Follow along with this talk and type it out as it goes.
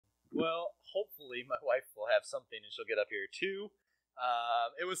Well, hopefully my wife will have something and she'll get up here too.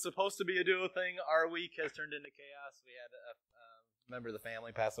 It was supposed to be a duo thing. Our week has turned into chaos. We had a member of the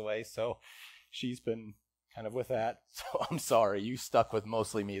family pass away, so she's been kind of with that. So I'm sorry, you stuck with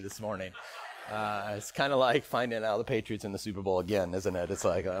mostly me this morning. It's kind of like finding out the Patriots in the Super Bowl again, isn't it? It's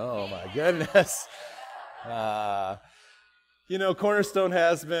like, oh my goodness. Cornerstone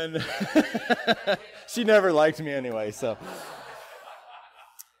has been, she never liked me anyway, so.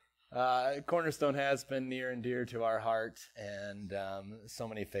 Cornerstone has been near and dear to our heart, and so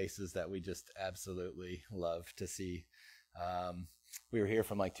many faces that we just absolutely love to see. We were here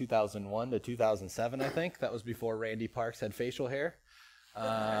from like 2001 to 2007, I think. That was before Randy Parks had facial hair.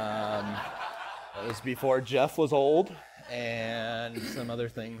 It was before Jeff was old, and some other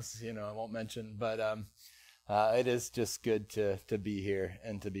things, I won't mention. But it is just good to be here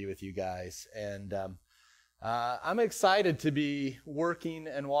and to be with you guys. And I'm excited to be working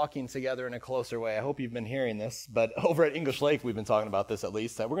and walking together in a closer way. I hope you've been hearing this, but over at English Lake, we've been talking about this at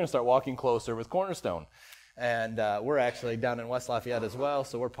least, that we're going to start walking closer with Cornerstone. And we're actually down in West Lafayette as well,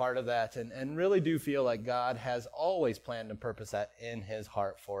 so we're part of that, and really do feel like God has always planned and purposed that in his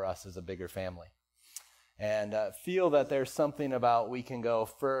heart for us as a bigger family. And feel that there's something about we can go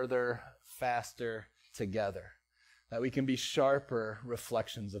further, faster together, that we can be sharper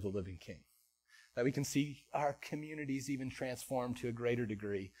reflections of the living King, that we can see our communities even transformed to a greater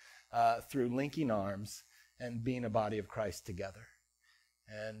degree through linking arms and being a body of Christ together.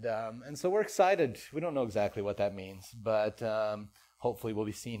 And so we're excited. We don't know exactly what that means, but hopefully we'll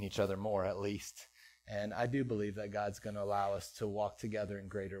be seeing each other more at least. And I do believe that God's going to allow us to walk together in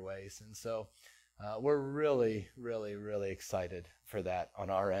greater ways. And so we're really, really, really excited for that on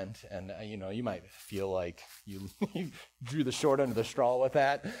our end. And, you might feel like you drew the short end of the straw with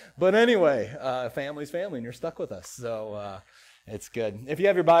that. But anyway, family's family, and you're stuck with us. So it's good. If you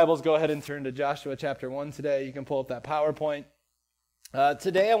have your Bibles, go ahead and turn to Joshua chapter 1 today. You can pull up that PowerPoint.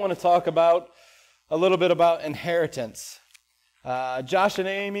 Today I want to talk a little bit about inheritance. Josh and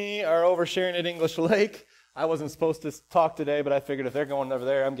Amy are over sharing at English Lake. I wasn't supposed to talk today, but I figured if they're going over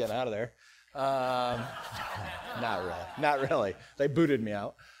there, I'm getting out of there. Not really. They booted me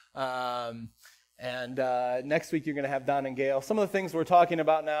out. And next week you're going to have Don and Gail. Some of the things we're talking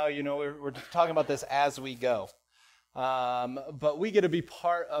about now, we're talking about this as we go. But we get to be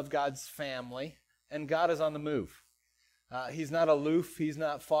part of God's family, and God is on the move. He's not aloof. He's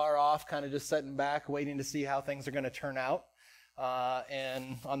not far off, kind of just sitting back, waiting to see how things are going to turn out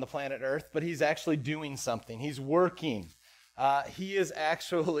and on the planet Earth. But he's actually doing something. He's working. He is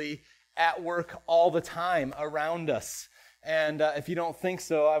actually at work all the time around us. And if you don't think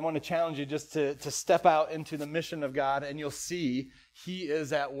so, I want to challenge you just to step out into the mission of God, and you'll see he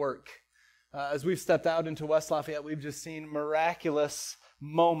is at work. As we've stepped out into West Lafayette, we've just seen miraculous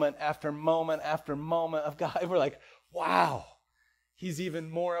moment after moment after moment of God. We're like, wow, he's even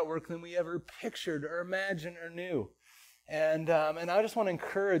more at work than we ever pictured or imagined or knew. And I just want to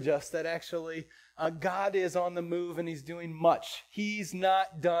encourage us that actually God is on the move and he's doing much. He's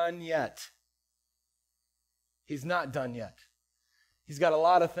not done yet. He's not done yet. He's got a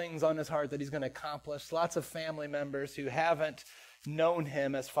lot of things on his heart that he's going to accomplish. Lots of family members who haven't known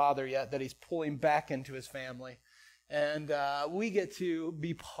him as Father yet that he's pulling back into his family. And we get to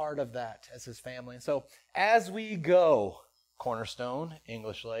be part of that as his family. And so as we go, Cornerstone,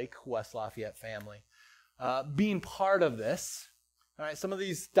 English Lake, West Lafayette family, being part of this, all right, some of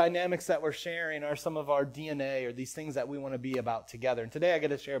these dynamics that we're sharing are some of our DNA or these things that we want to be about together. And today I get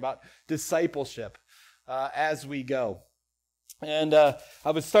to share about discipleship as we go. And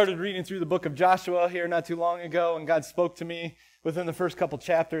I started reading through the book of Joshua here not too long ago, and God spoke to me within the first couple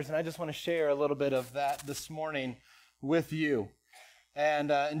chapters, and I just want to share a little bit of that this morning with you.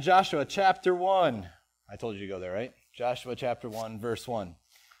 And in Joshua chapter 1, I told you to go there, right? Joshua chapter 1, verse 1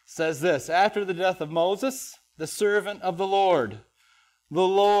 says this: after the death of Moses, the servant of the Lord,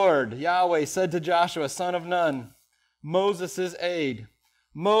 Yahweh, said to Joshua, son of Nun, Moses' aide,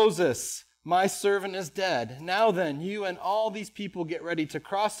 Moses, my servant is dead. Now then, you and all these people get ready to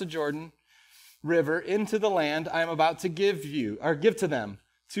cross the Jordan River into the land I am about to give to them,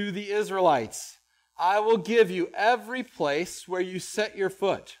 to the Israelites. I will give you every place where you set your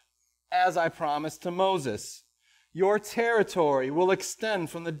foot, as I promised to Moses. Your territory will extend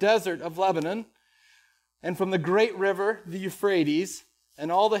from the desert of Lebanon and from the great river, the Euphrates,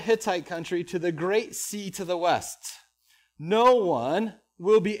 and all the Hittite country to the great sea to the west. No one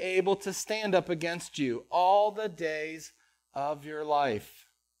will be able to stand up against you all the days of your life.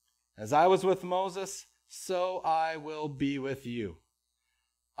 As I was with Moses, so I will be with you.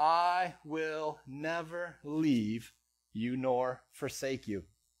 I will never leave you nor forsake you.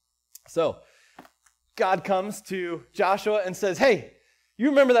 So God comes to Joshua and says, hey, you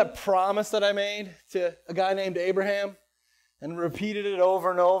remember that promise that I made to a guy named Abraham? And repeated it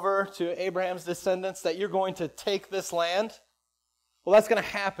over and over to Abraham's descendants that you're going to take this land? Well, that's going to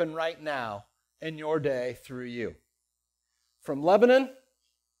happen right now in your day through you. From Lebanon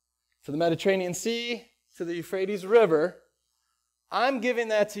to the Mediterranean Sea to the Euphrates River, I'm giving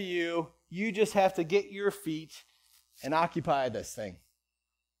that to you. You just have to get your feet and occupy this thing.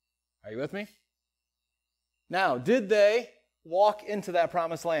 Are you with me? Now, did they walk into that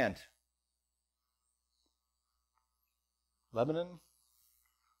promised land? Lebanon,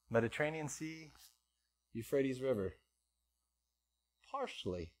 Mediterranean Sea, Euphrates River.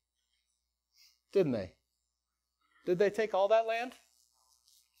 Partially. Didn't they? Did they take all that land?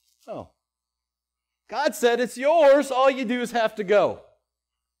 No. God said, it's yours. All you do is have to go.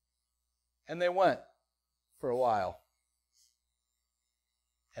 And they went for a while.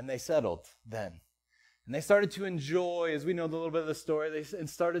 And they settled then. And they started to enjoy, as we know the little bit of the story, they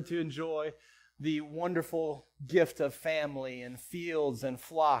started to enjoy the wonderful gift of family and fields and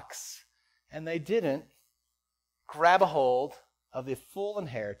flocks. And they didn't grab a hold of the full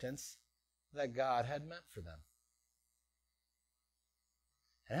inheritance that God had meant for them.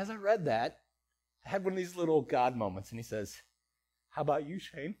 And as I read that, I had one of these little God moments, and he says, how about you,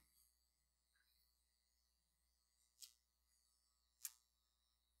 Shane?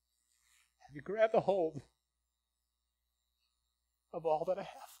 Have you grabbed a hold of all that I have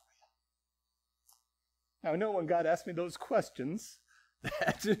for you? Now, I know when God asked me those questions,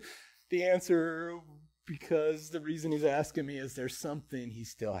 that the answer, because the reason he's asking me is there's something he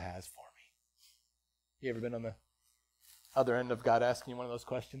still has for me. You ever been on the other end of God asking you one of those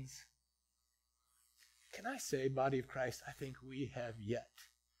questions? Can I say, body of Christ, I think we have yet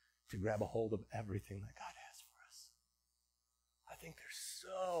to grab a hold of everything that God has for us. I think there's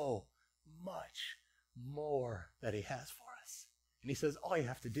so much more that he has for us. And he says, all you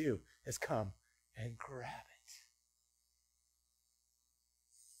have to do is come and grab it.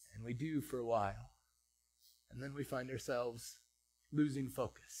 And we do for a while. And then we find ourselves losing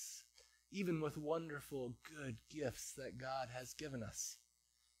focus, even with wonderful, good gifts that God has given us.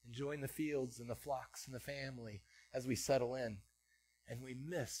 Enjoying the fields and the flocks and the family as we settle in. And we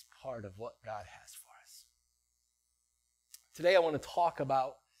miss part of what God has for us. Today I want to talk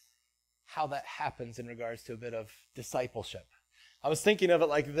about how that happens in regards to a bit of discipleship. I was thinking of it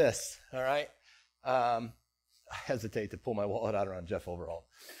like this, all right? I hesitate to pull my wallet out around Jeff Overall.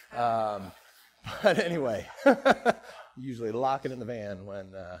 But anyway, usually lock it in the van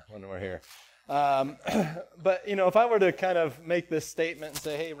when we're here. But, you know, if I were to kind of make this statement and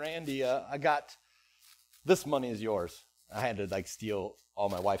say, hey, Randy, I got this money is yours. I had to steal all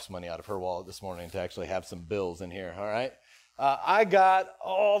my wife's money out of her wallet this morning to actually have some bills in here, all right? I got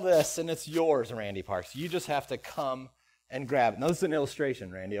all this, and it's yours, Randy Parks. You just have to come and grab it. Now, this is an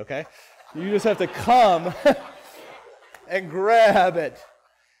illustration, Randy, okay? You just have to come and grab it.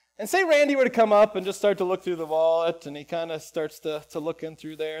 And say Randy were to come up and just start to look through the wallet, and he kind of starts to look in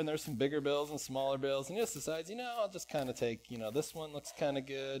through there, and there's some bigger bills and smaller bills, and he just decides, I'll just kind of take, this one looks kind of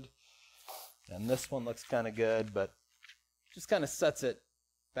good, and this one looks kind of good, but just kind of sets it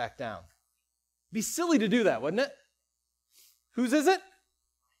back down. Be silly to do that, wouldn't it? Whose is it?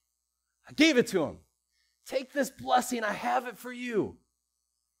 I gave it to him. Take this blessing. I have it for you.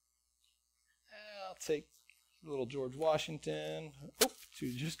 I'll take little George Washington.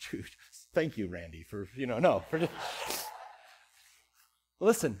 Thank you, Randy, for,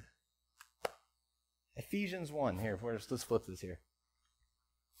 Listen. Ephesians 1. Here, let's flip this here.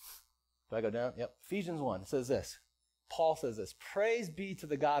 Do I go down? Yep. Ephesians 1 says this. Paul says this. Praise be to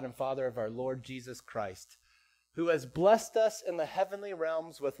the God and Father of our Lord Jesus Christ, who has blessed us in the heavenly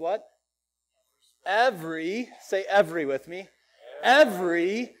realms with what? Say every with me.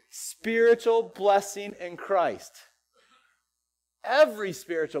 Every spiritual blessing in Christ. Every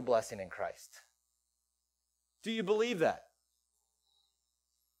spiritual blessing in Christ. Do you believe that?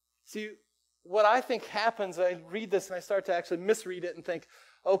 See, what I think happens, I read this and I start to actually misread it and think,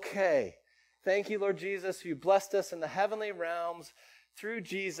 okay, thank you, Lord Jesus, who blessed us in the heavenly realms through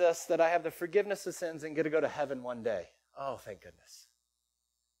Jesus, that I have the forgiveness of sins and get to go to heaven one day. Oh, thank goodness.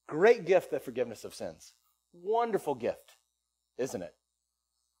 Great gift, the forgiveness of sins. Wonderful gift, isn't it?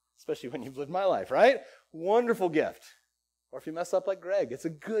 Especially when you've lived my life, right? Wonderful gift. Or if you mess up like Greg, it's a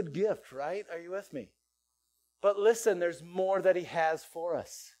good gift, right? Are you with me? But listen, there's more that he has for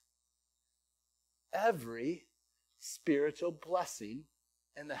us. Every spiritual blessing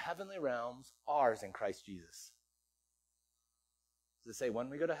in the heavenly realms, ours in Christ Jesus. Does it say when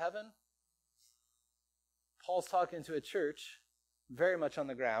we go to heaven? Paul's talking to a church very much on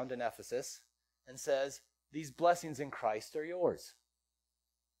the ground in Ephesus and says, these blessings in Christ are yours.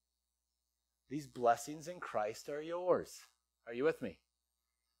 These blessings in Christ are yours. Are you with me?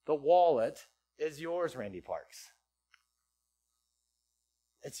 The wallet is yours, Randy Parks.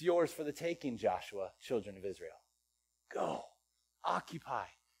 It's yours for the taking, Joshua, children of Israel. Go, occupy,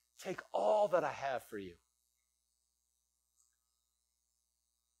 take all that I have for you.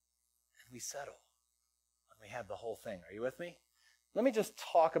 And we settle when we have the whole thing. Are you with me? Let me just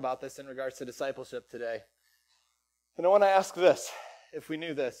talk about this in regards to discipleship today. And I want to ask this, if we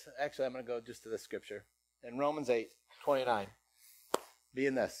knew this. Actually, I'm going to go just to this scripture. In Romans 8:29. Be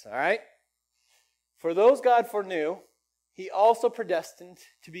in this, all right? For those God foreknew, he also predestined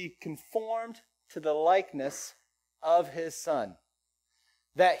to be conformed to the likeness of his Son,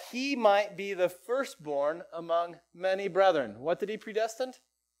 that he might be the firstborn among many brethren. What did he predestine?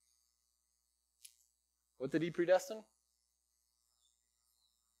 What did he predestine?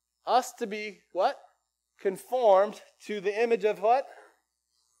 Us to be what? Conformed to the image of what?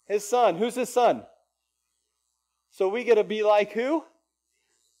 His Son. Who's his Son? So we get to be like who?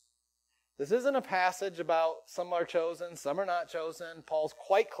 This isn't a passage about some are chosen, some are not chosen. Paul's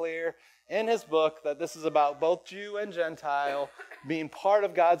quite clear in his book that this is about both Jew and Gentile being part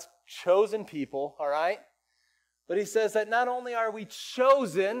of God's chosen people, all right? But he says that not only are we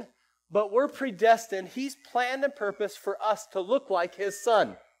chosen, but we're predestined. He's planned and purposed for us to look like his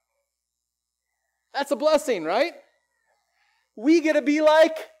Son. That's a blessing, right? We get to be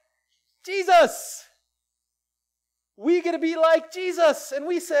like Jesus. We get to be like Jesus. And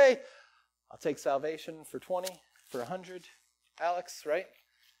we say, I'll take salvation for 20, for 100. Alex, right?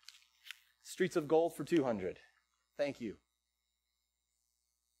 Streets of gold for 200. Thank you.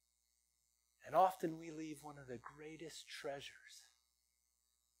 And often we leave one of the greatest treasures.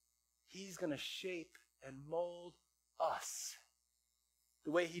 He's going to shape and mold us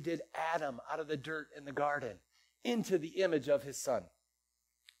the way he did Adam out of the dirt in the garden into the image of his Son.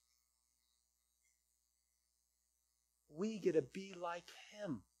 We get to be like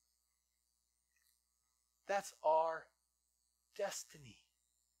him. That's our destiny.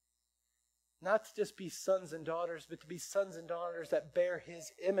 Not to just be sons and daughters, but to be sons and daughters that bear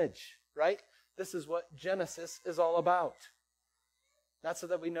his image, right? This is what Genesis is all about. Not so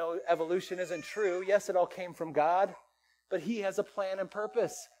that we know evolution isn't true. Yes, it all came from God, but he has a plan and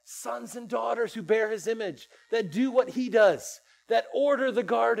purpose. Sons and daughters who bear his image, that do what he does, that order the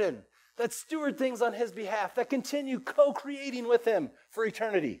garden, that steward things on his behalf, that continue co-creating with him for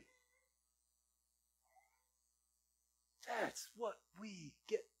eternity. That's what we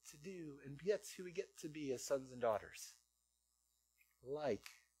get to do, and that's who we get to be as sons and daughters. Like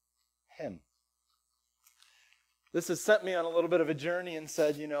him. This has sent me on a little bit of a journey and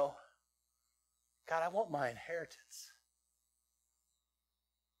said, God, I want my inheritance.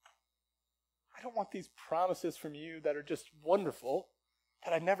 I don't want these promises from you that are just wonderful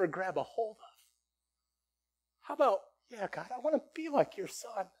that I never grab a hold of. How about, God, I want to be like your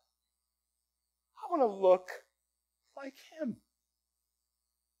Son. I want to look like him.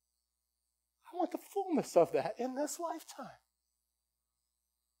 I want the fullness of that in this lifetime.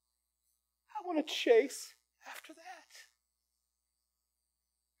 I want to chase after that.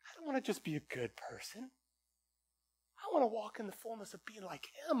 I don't want to just be a good person. I want to walk in the fullness of being like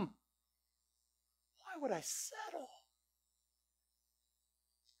him. Why would I settle?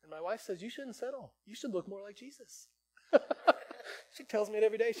 And my wife says, you shouldn't settle. You should look more like Jesus. She tells me it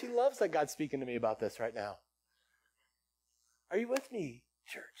every day. She loves that God's speaking to me about this right now. Are you with me,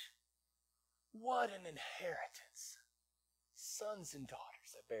 church? What an inheritance. Sons and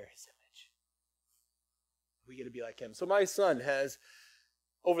daughters that bear his image. We get to be like him. So my son has,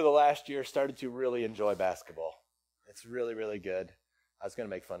 over the last year, started to really enjoy basketball. It's really, really good. I was going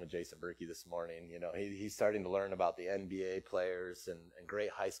to make fun of Jason Berkey this morning. He's starting to learn about the NBA players and great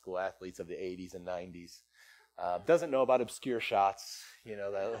high school athletes of the 80s and 90s. Doesn't know about obscure shots,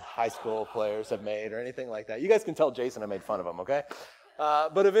 that high school players have made or anything like that. You guys can tell Jason I made fun of him, okay?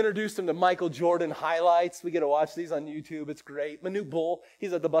 But I've introduced him to Michael Jordan highlights. We get to watch these on YouTube. It's great. Manute Bull,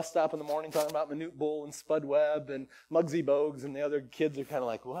 he's at the bus stop in the morning talking about Manute Bull and Spud Webb and Muggsy Bogues, and the other kids are kind of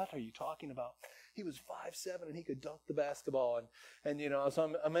like, what are you talking about? He was 5'7" and he could dunk the basketball. And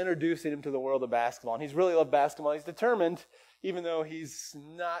so I'm introducing him to the world of basketball. And he's really loved basketball. He's determined, even though he's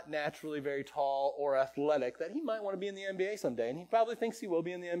not naturally very tall or athletic, that he might want to be in the NBA someday. And he probably thinks he will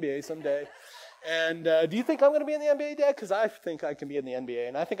be in the NBA someday. And do you think I'm going to be in the NBA, Dad? Because I think I can be in the NBA.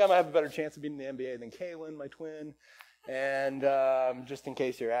 And I think I'm going to have a better chance of being in the NBA than Kaylin, my twin. And just in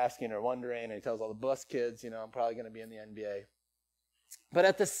case you're asking or wondering, and he tells all the bus kids, I'm probably going to be in the NBA. But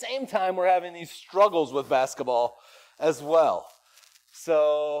at the same time, we're having these struggles with basketball as well.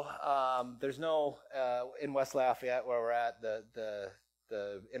 So there's no, in West Lafayette where we're at,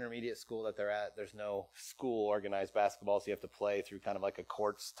 the intermediate school that they're at, there's no school organized basketball, so you have to play through kind of like a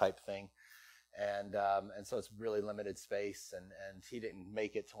courts type thing. And so it's really limited space, and he didn't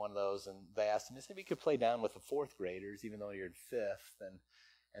make it to one of those, and they asked him, they said, if you could play down with the fourth graders, even though you're in fifth,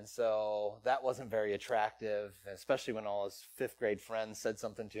 and so that wasn't very attractive, especially when all his fifth grade friends said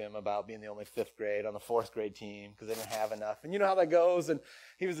something to him about being the only fifth grade on the fourth grade team because they didn't have enough. And you know how that goes, and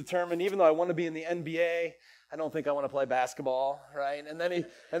he was determined, even though I want to be in the NBA, I don't think I want to play basketball, right? And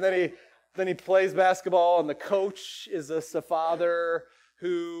then he plays basketball, and the coach is a father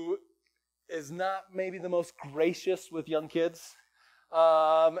who is not maybe the most gracious with young kids,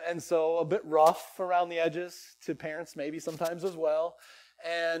 and so a bit rough around the edges to parents maybe sometimes as well.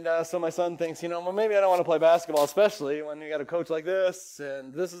 And so my son thinks, well, maybe I don't want to play basketball, especially when you got a coach like this,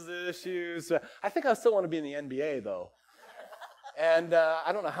 and this is the issues. I think I still want to be in the NBA, though. And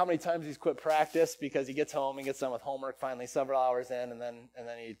I don't know how many times he's quit practice because he gets home and gets done with homework finally several hours in, and then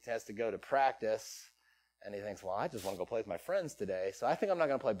he has to go to practice. And he thinks, well, I just want to go play with my friends today, so I think I'm not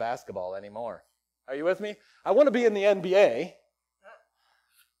going to play basketball anymore. Are you with me? I want to be in the NBA,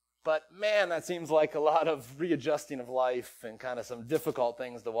 but man, that seems like a lot of readjusting of life and kind of some difficult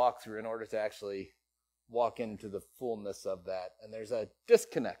things to walk through in order to actually walk into the fullness of that. And there's a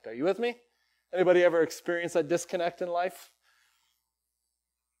disconnect. Are you with me? Anybody ever experienced that disconnect in life?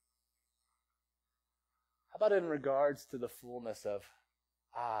 How about in regards to the fullness of,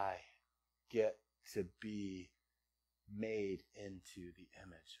 I get to be made into the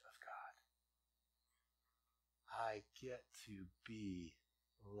image of God. I get to be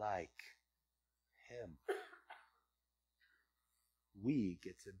like Him. We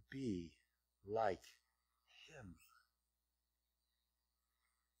get to be like Him.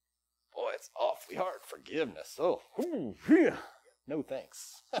 Boy, it's awfully hard. Forgiveness. Oh, no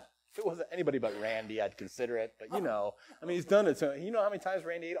thanks. If it wasn't anybody but Randy, I'd consider it. But he's done it. So you know how many times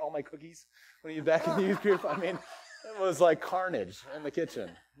Randy ate all my cookies when he was back in the youth group? It was like carnage in the kitchen.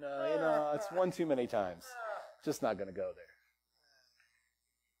 No, it's one too many times. Just not going to go there.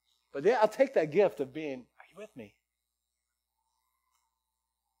 But yeah, I'll take that gift of being, are you with me?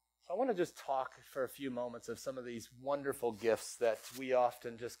 So I want to just talk for a few moments of some of these wonderful gifts that we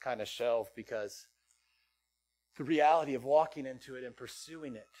often just kind of shelve because the reality of walking into it and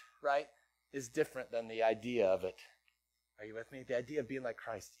pursuing it, right, is different than the idea of it. Are you with me? The idea of being like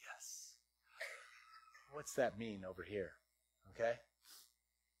Christ, yes. What's that mean over here? Okay?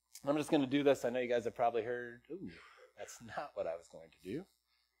 I'm just going to do this. I know you guys have probably heard, ooh, that's not what I was going to do.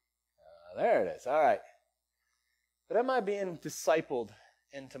 There it is. All right. But am I being discipled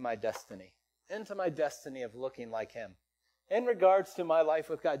into my destiny of looking like Him? In regards to my life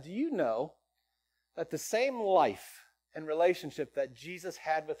with God, do you know that the same life and relationship that Jesus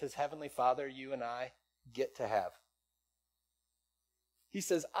had with His Heavenly Father, you and I get to have? He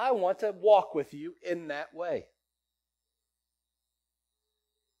says, I want to walk with you in that way.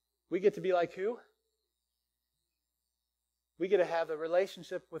 We get to be like who? We get to have a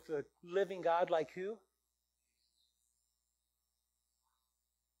relationship with the living God like who?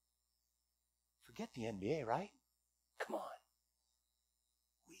 Forget the NBA, right? Come on.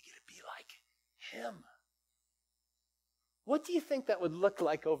 We get to be like Him. What do you think that would look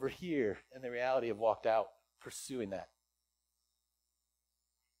like over here in the reality of walked out pursuing that?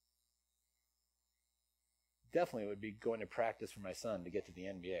 Definitely would be going to practice for my son to get to the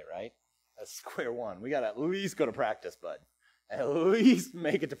NBA, right? That's square one. We got to at least go to practice, bud. At least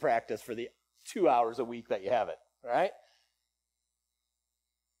make it to practice for the 2 hours a week that you have it, right?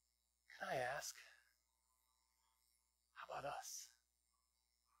 Can I ask, how about us?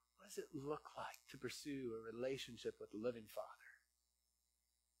 What does it look like to pursue a relationship with the living Father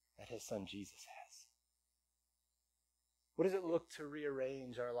that His Son Jesus has? What does it look to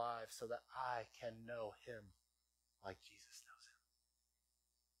rearrange our lives so that I can know Him like Jesus knows Him?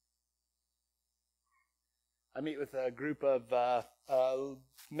 I meet with a group of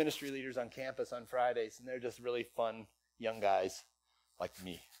ministry leaders on campus on Fridays, and they're just really fun young guys like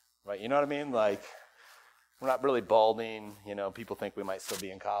me, right? You know what I mean? Like, we're not really balding. People think we might still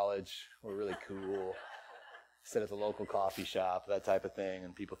be in college. We're really cool. Sit at the local coffee shop, that type of thing,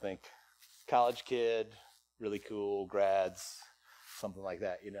 and people think college kid, really cool, grads, something like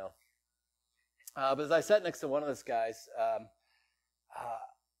that, But as I sat next to one of those guys,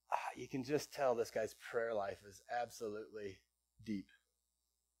 you can just tell this guy's prayer life is absolutely deep.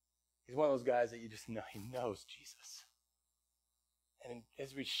 He's one of those guys that you just know, he knows Jesus. And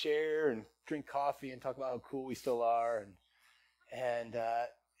as we share and drink coffee and talk about how cool we still are, and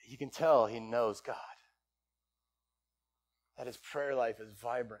you can tell he knows God. that his prayer life is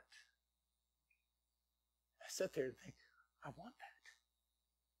vibrant. I sit there and think, I want that.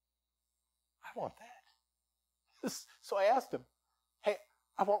 I want that. So I asked him, hey,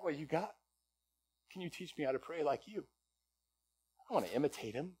 I want what you got. Can you teach me how to pray like you? I want to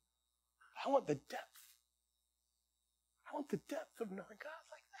imitate him. I want the depth. I want the depth of knowing God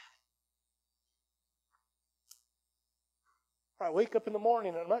like that. Or I wake up in the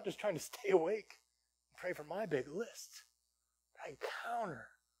morning and I'm not just trying to stay awake and pray for my big list, but I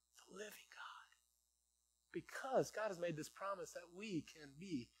encounter the living God. Because God has made this promise that we can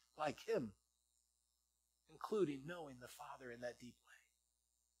be like him, including knowing the Father in that deep way.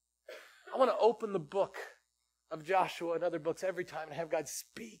 I want to open the book of Joshua and other books every time and have God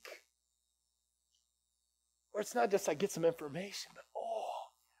speak. Where it's not just I get some information, but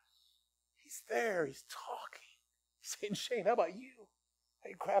he's there, he's talking. He's saying, Shane, how about you? Are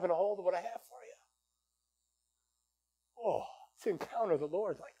you grabbing a hold of what I have for you? To encounter the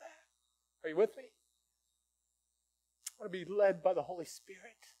Lord like that. Are you with me? I want to be led by the Holy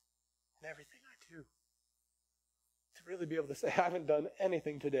Spirit in everything I do. To really be able to say, I haven't done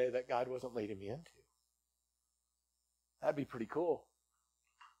anything today that God wasn't leading me into. That'd be pretty cool.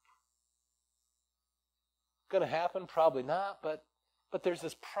 Going to happen? Probably not, but there's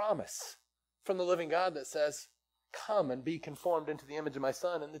this promise from the living God that says, come and be conformed into the image of my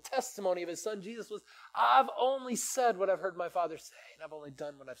Son. And the testimony of his Son, Jesus, was, I've only said what I've heard my Father say, and I've only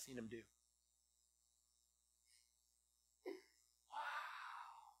done what I've seen him do. Wow.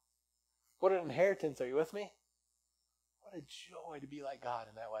 What an inheritance. Are you with me? What a joy to be like God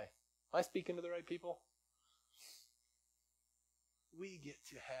in that way. Am I speaking to the right people? We get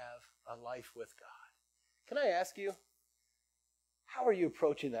to have a life with God. Can I ask you, how are you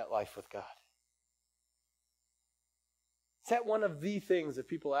approaching that life with God? Is that one of the things that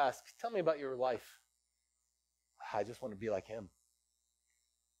people ask? Tell me about your life. I just want to be like him.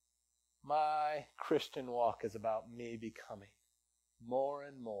 My Christian walk is about me becoming more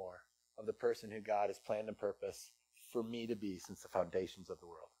and more of the person who God has planned and purposed for me to be since the foundations of the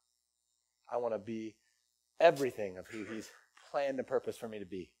world. I want to be everything of who he's planned and purposed for me to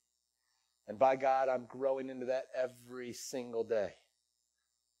be. And by God, I'm growing into that every single day.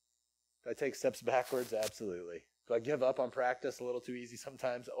 Do I take steps backwards? Absolutely. Do I give up on practice a little too easy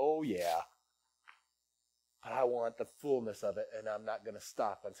sometimes? Oh, yeah. But I want the fullness of it, and I'm not going to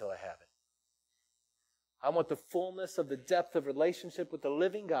stop until I have it. I want the fullness of the depth of relationship with the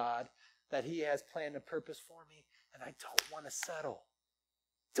living God that he has planned and purpose for me, and I don't want to settle.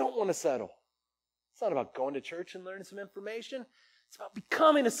 Don't want to settle. It's not about going to church and learning some information. It's about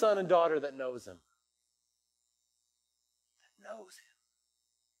becoming a son and daughter that knows him. That knows him.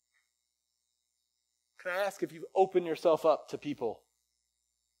 Can I ask if you've opened yourself up to people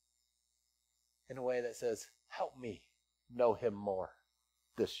in a way that says, help me know him more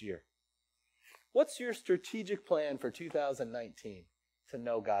this year? What's your strategic plan for 2019 to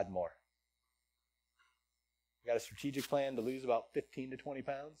know God more? You got a strategic plan to lose about 15 to 20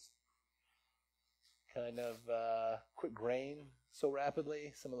 pounds? Kind of quit graying so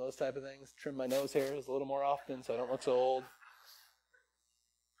rapidly, some of those type of things. Trim my nose hairs a little more often so I don't look so old.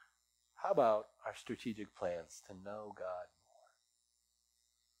 How about our strategic plans to know God more?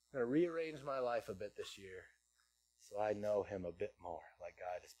 I'm going to rearrange my life a bit this year so I know him a bit more like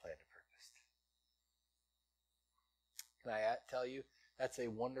God has planned and purposed. Can I tell you, that's a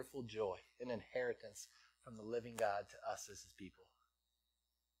wonderful joy, an inheritance from the living God to us as his people.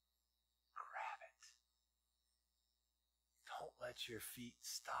 Grab it. Don't let your feet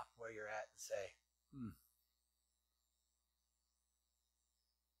stop where you're at and say,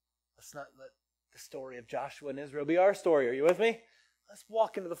 Let's not let the story of Joshua and Israel be our story. Are you with me? Let's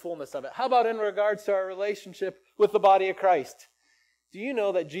walk into the fullness of it. How about in regards to our relationship with the body of Christ? Do you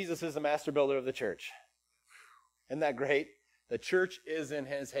know that Jesus is the master builder of the church? Isn't that great? The church is in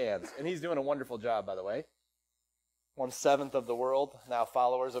his hands. And he's doing a wonderful job, by the way. 1/7 of the world, now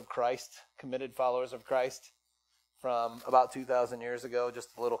followers of Christ, committed followers of Christ, from about 2,000 years ago,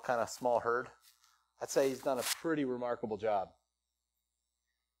 just a little kind of small herd. I'd say he's done a pretty remarkable job.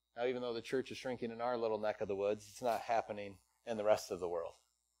 Now, even though the church is shrinking in our little neck of the woods, it's not happening in the rest of the world.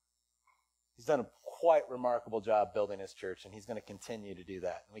 He's done a quite remarkable job building his church, and he's going to continue to do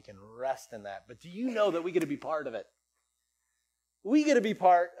that. And we can rest in that. But do you know that we get to be part of it? We get to be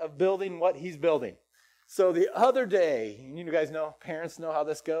part of building what he's building. So the other day, you guys know, parents know how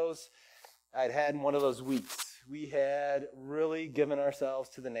this goes. I'd had one of those weeks. We had really given ourselves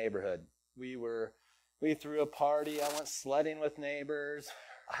to the neighborhood. We threw a party. I went sledding with neighbors.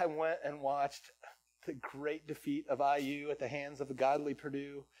 I went and watched the great defeat of IU at the hands of the godly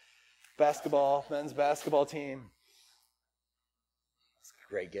Purdue men's basketball team.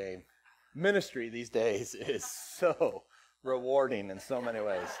 great game. Ministry these days is so rewarding in so many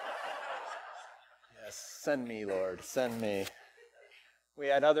ways. Yes, send me, Lord, send me. We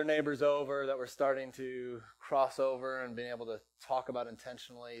had other neighbors over that were starting to cross over and being able to talk about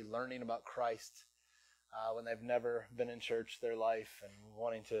intentionally learning about Christ when they've never been in church their life and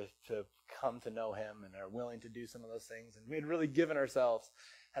wanting to come to know him and are willing to do some of those things. And we had really given ourselves.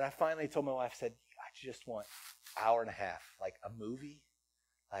 And I finally told my wife, I said, I just want an hour and a half, like a movie,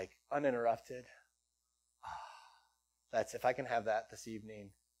 like uninterrupted. That's if I can have that this evening,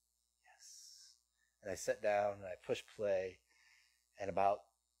 yes. And I sat down and I pushed play. And about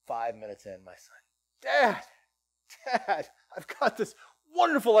 5 minutes in, my son, Dad, I've got this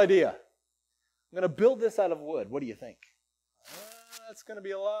wonderful idea. I'm going to build this out of wood. What do you think? That's going to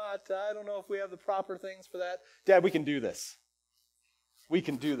be a lot. I don't know if we have the proper things for that. Dad, we can do this. We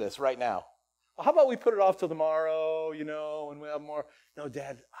can do this right now. Well, how about we put it off till tomorrow, when we have more? No,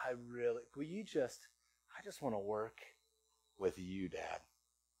 Dad, I just want to work with you, Dad.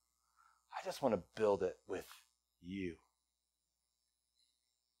 I just want to build it with you.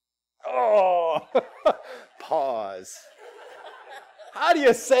 Oh, pause. How do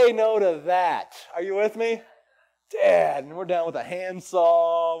you say no to that? Are you with me? Dad, and we're down with a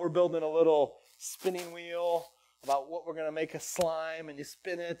handsaw. We're building a little spinning wheel about what we're going to make a slime, and you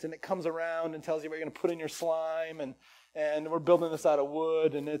spin it, and it comes around and tells you what you're going to put in your slime, and we're building this out of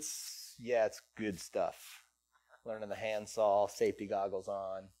wood, and it's good stuff. Learning the handsaw, safety goggles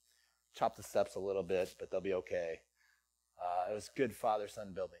on, chop the steps a little bit, but they'll be okay. It was good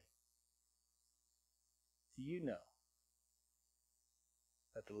father-son building. Do you know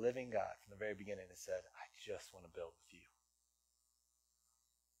that the living God from the very beginning has said, I just want to build with you.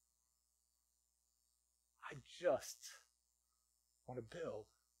 I just want to build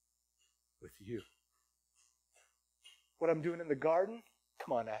with you. What I'm doing in the garden,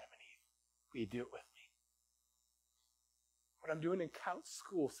 come on, Adam and Eve, will you do it with me? What I'm doing in Count's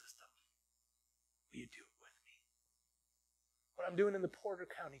school system, will you do it with me? What I'm doing in the Porter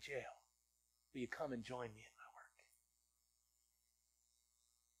County Jail, will you come and join me in my work?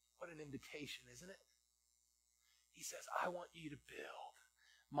 What an invitation, isn't it? He says, I want you to build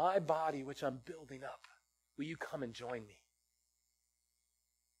my body, which I'm building up. Will you come and join me?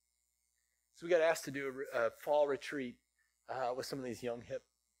 So we got asked to do a fall retreat with some of these young, hip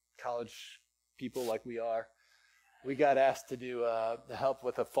college people like we are. We got asked to do the help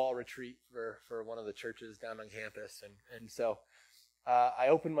with a fall retreat for one of the churches down on campus. And so I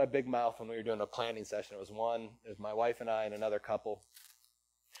opened my big mouth when we were doing a planning session. It was my wife and I and another couple.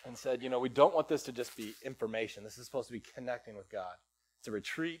 And said, we don't want this to just be information. This is supposed to be connecting with God. It's a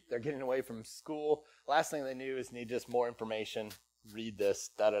retreat. They're getting away from school. Last thing they knew is need just more information. Read this,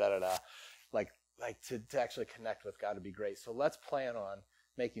 da-da-da-da-da. Like to actually connect with God would be great. So let's plan on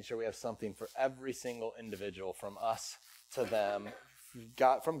making sure we have something for every single individual, from us to them,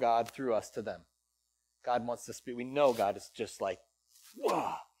 from God through us to them. God wants to speak. We know God is just like,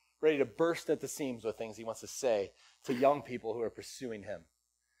 whoa, ready to burst at the seams with things he wants to say to young people who are pursuing him.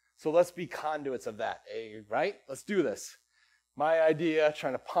 So let's be conduits of that, right? Let's do this. My idea,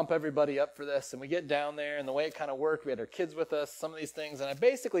 trying to pump everybody up for this. And we get down there, and the way it kind of worked, we had our kids with us, some of these things. And I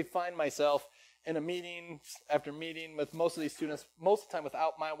basically find myself in a meeting after meeting with most of these students, most of the time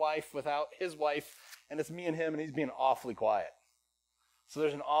without my wife, without his wife. And it's me and him, and he's being awfully quiet. So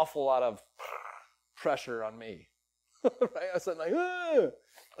there's an awful lot of pressure on me. Right? I was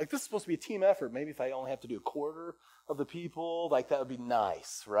like, this is supposed to be a team effort. Maybe if I only have to do a quarter of the people, that would be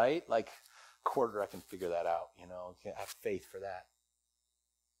nice, right? Like quarter, I can figure that out, I have faith for that.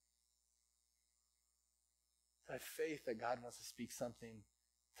 I have faith that God wants to speak something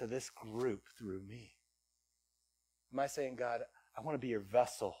to this group through me. Am I saying, God, I want to be your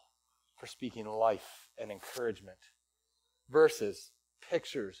vessel for speaking life and encouragement? Verses,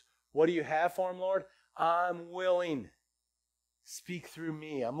 pictures. What do you have for him, Lord? I'm willing. Speak through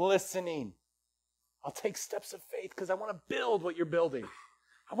me. I'm listening. I'll take steps of faith because I want to build what you're building.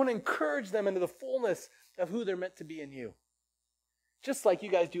 I want to encourage them into the fullness of who they're meant to be in you. Just like you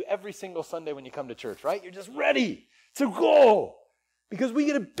guys do every single Sunday when you come to church, right? You're just ready to go because we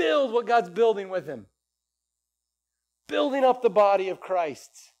get to build what God's building with him. Building up the body of Christ.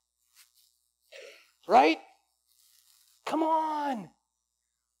 Right? Come on.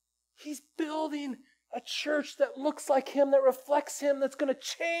 He's building a church that looks like him, that reflects him, that's going to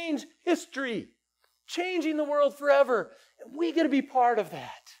change history, changing the world forever. And we get to be part of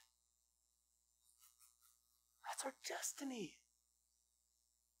that. That's our destiny.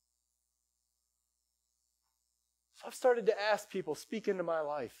 So I've started to ask people, speak into my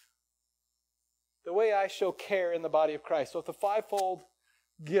life. The way I show care in the body of Christ. So if the fivefold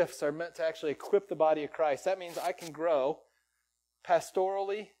gifts are meant to actually equip the body of Christ. That means I can grow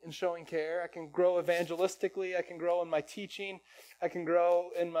pastorally in showing care. I can grow evangelistically. I can grow in my teaching. I can grow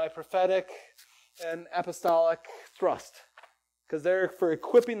in my prophetic and apostolic thrust. Because they're for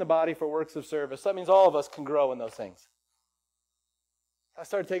equipping the body for works of service. That means all of us can grow in those things. I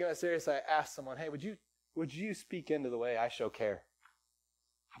started taking that seriously. I asked someone, hey, would you speak into the way I show care?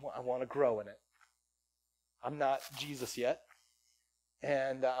 I want to grow in it. I'm not Jesus yet.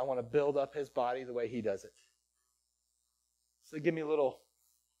 And I want to build up his body the way he does it. So give me a little,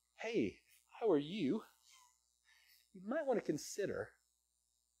 hey, if I were you, you might want to consider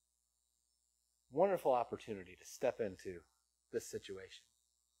a wonderful opportunity to step into this situation.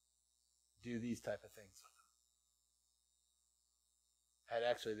 Do these type of things with them. I had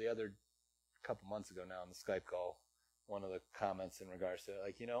actually the other couple months ago now on the Skype call, one of the comments in regards to,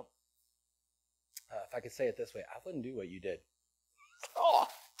 like, if I could say it this way, I wouldn't do what you did. Oh!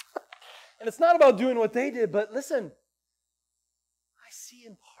 And it's not about doing what they did, but listen, I see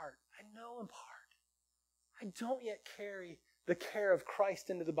in part. I know in part. I don't yet carry the care of Christ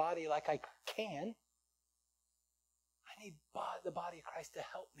into the body like I can. I need the body of Christ to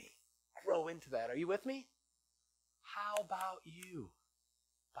help me grow into that. Are you with me? How about you,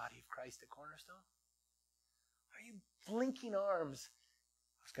 body of Christ at Cornerstone? Are you linking arms?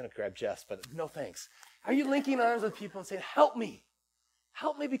 I was going to grab Jess, but no thanks. Are you linking arms with people and saying, help me?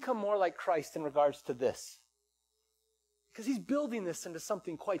 Help me become more like Christ in regards to this. Because he's building this into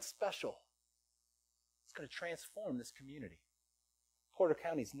something quite special. It's going to transform this community. Porter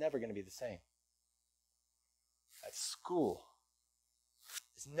County is never going to be the same. That school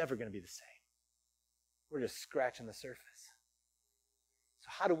is never going to be the same. We're just scratching the surface. So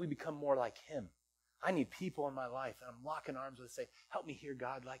how do we become more like him? I need people in my life that I'm locking arms with, say, help me hear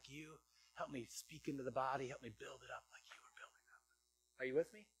God like you. Help me speak into the body. Help me build it up like you were building up. Are you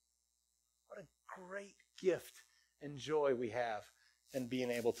with me? What a great gift and joy we have in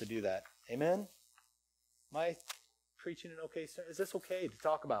being able to do that. Amen? Am I preaching an okay sermon? Is this okay to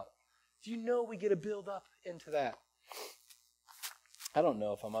talk about? Do you know we get to build up into that? I don't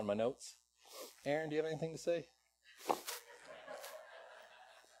know if I'm on my notes. Aaron, do you have anything to say?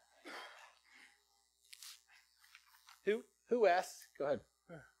 Who asked? Go ahead.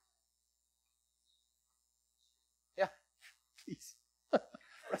 Yeah, please.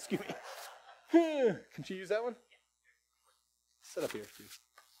 Rescue me. Can you use that one? Sit up here, too.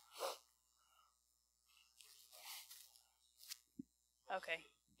 Okay.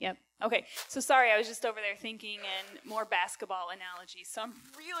 Yep. Okay. So sorry, I was just over there thinking in more basketball analogies. So I'm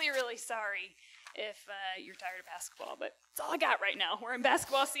really, really sorry if you're tired of basketball, but it's all I got right now. We're in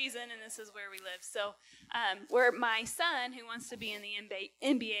basketball season, and this is where we live. So where my son, who wants to be in the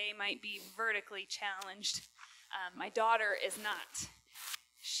NBA, might be vertically challenged, my daughter is not.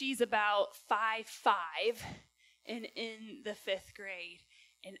 She's about 5'5", and in the 5th grade,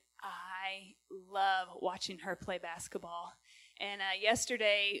 and I love watching her play basketball. And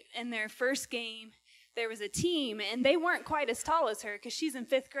yesterday, in their first game, there was a team, and they weren't quite as tall as her because she's in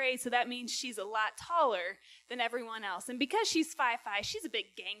 5th grade, so that means she's a lot taller than everyone else. And because she's 5'5", she's a big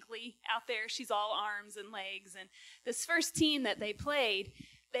gangly out there. She's all arms and legs. And this first team that they played,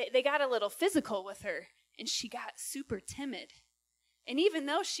 they got a little physical with her, and she got super timid. And even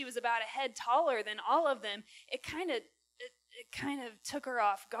though she was about a head taller than all of them, it kind of took her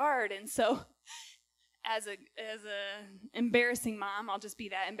off guard. And so as a embarrassing mom, I'll just be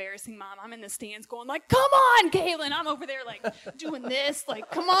that embarrassing mom. I'm in the stands going like, come on, Gail. And I'm over there like doing this,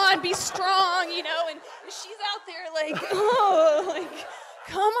 like, come on, be strong, and she's out there like, oh, like,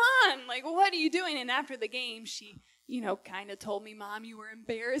 come on, like, what are you doing? And after the game, she, kind of told me, Mom, you were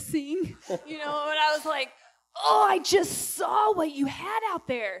embarrassing, and I was like, oh, I just saw what you had out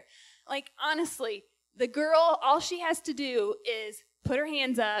there. Like, honestly, the girl, all she has to do is put her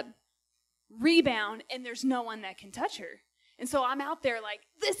hands up, rebound, and there's no one that can touch her. And so I'm out there like,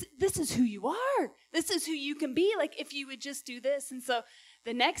 this is who you are. This is who you can be, like, if you would just do this. And so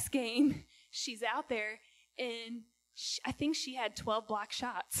the next game, she's out there, and I think she had 12 block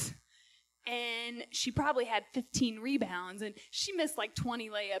shots. And she probably had 15 rebounds, and she missed like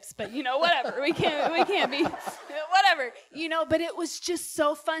 20 layups, but whatever. We can't be, whatever. But it was just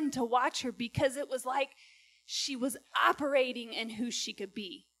so fun to watch her because it was like she was operating in who she could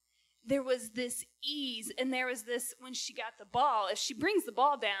be. There was this ease, and there was this, when she got the ball, if she brings the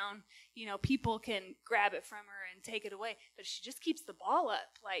ball down, people can grab it from her and take it away. But if she just keeps the ball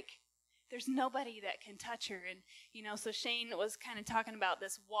up, like, there's nobody that can touch her. And, so Shane was kind of talking about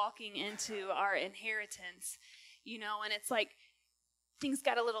this walking into our inheritance, and it's like things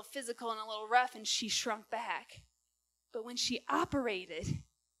got a little physical and a little rough, and she shrunk back. But when she operated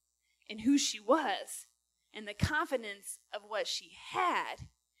in who she was and the confidence of what she had,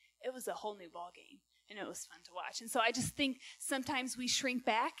 it was a whole new ballgame, and it was fun to watch. And so I just think sometimes we shrink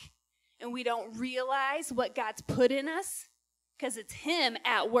back and we don't realize what God's put in us because it's him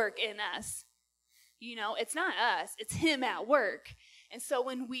at work in us. You know, it's not us, it's him at work. And so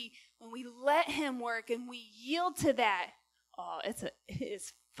when we let him work and we yield to that, it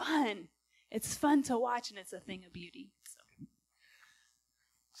is fun. It's fun to watch, and it's a thing of beauty. So.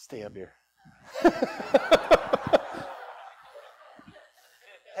 Stay up here.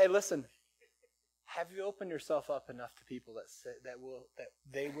 Hey, listen. Have you opened yourself up enough to people that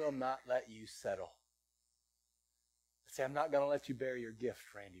they will not let you settle? Say, I'm not going to let you bury your gift,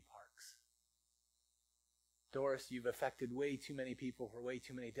 Randy Parks. Doris, you've affected way too many people for way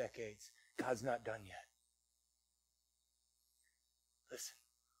too many decades. God's not done yet. Listen,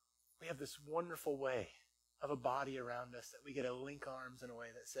 we have this wonderful way of a body around us that we get to link arms in a way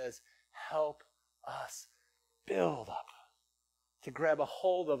that says, help us build up, to grab a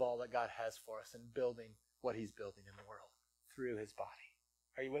hold of all that God has for us and building what he's building in the world through his body.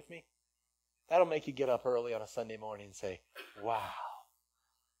 Are you with me? That'll make you get up early on a Sunday morning and say, wow,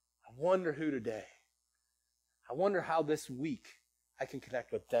 I wonder who today. I wonder how this week I can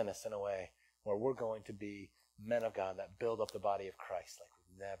connect with Dennis in a way where we're going to be men of God that build up the body of Christ like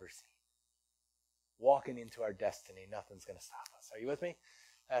we've never seen. Walking into our destiny, nothing's going to stop us. Are you with me?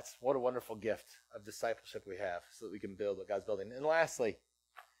 That's what a wonderful gift of discipleship we have so that we can build what God's building. And lastly,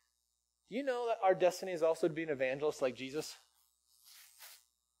 do you know that our destiny is also to be an evangelist like Jesus?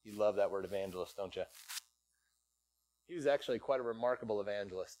 You love that word evangelist, don't you? He was actually quite a remarkable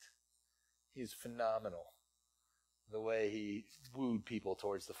evangelist. He's phenomenal, the way he wooed people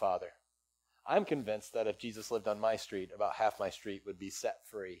towards the Father. I'm convinced that if Jesus lived on my street, about half my street would be set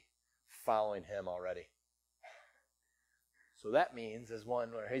free, following him already. So that means, as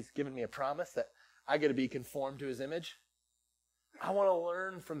one where he's given me a promise that I get to be conformed to his image, I want to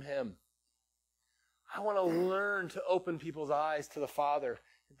learn from him. I want to learn to open people's eyes to the Father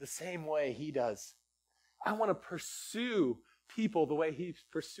the same way he does. I want to pursue people the way he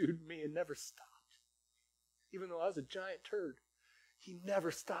pursued me and never stopped. Even though I was a giant turd, he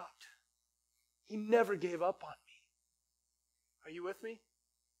never stopped. He never gave up on me. Are you with me?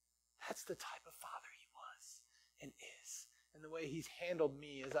 That's the type of father he was and is. And the way he's handled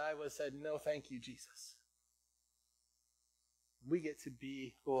me as I said, no, thank you, Jesus. We get to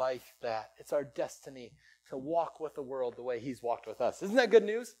be like that. It's our destiny to walk with the world the way he's walked with us. Isn't that good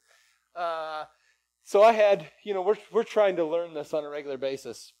news? So I had, we're trying to learn this on a regular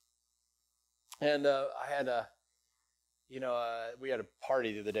basis. And we had a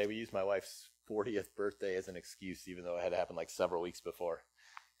party the other day. We used my wife's 40th birthday as an excuse, even though it had happened like several weeks before.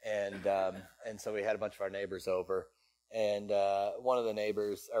 And so we had a bunch of our neighbors over. And one of the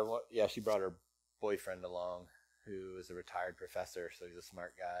neighbors, she brought her boyfriend along, who is a retired professor, so he's a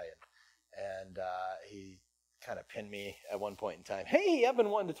smart guy. And he kind of pinned me at one point in time. Hey, I've been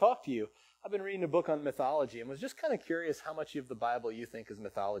wanting to talk to you. I've been reading a book on mythology and was just kind of curious how much of the Bible you think is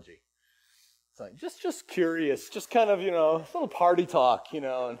mythology. It's like, just curious, just kind of, a little party talk, and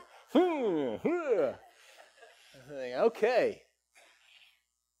I think, okay.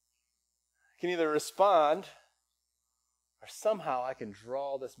 I can either respond or somehow I can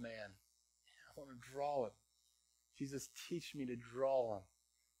draw this man. I want to draw him. Jesus, teach me to draw him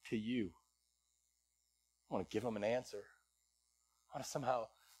to you. I want to give him an answer. I want to somehow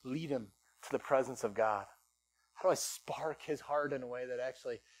lead him to the presence of God. How do I spark his heart in a way that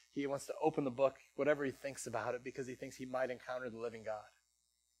actually he wants to open the book, whatever he thinks about it, because he thinks he might encounter the living God?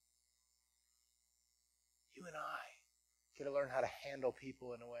 You and I get to learn how to handle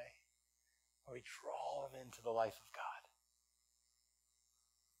people in a way where we draw them into the life of God.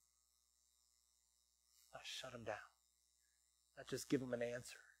 Not shut them down. Not just give them an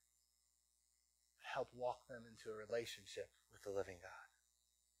answer. But help walk them into a relationship with the living God.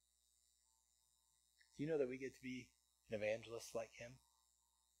 Do you know that we get to be an evangelist like him?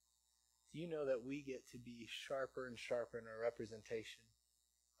 Do you know that we get to be sharper and sharper in our representation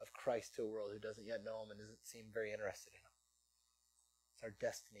of Christ to a world who doesn't yet know him and doesn't seem very interested in him? It's our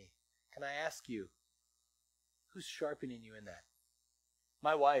destiny. Can I ask you, who's sharpening you in that?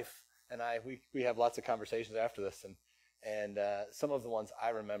 My wife and I, we have lots of conversations after this, and some of the ones I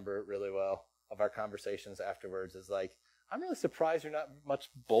remember really well of our conversations afterwards is like, I'm really surprised you're not much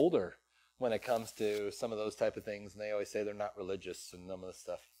bolder when it comes to some of those type of things. And they always say they're not religious and some of this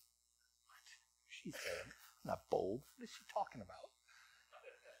stuff. What? She's saying, I'm not bold. What is she talking about?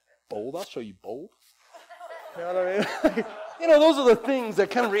 Bold? I'll show you bold. You know what I mean? Those are the things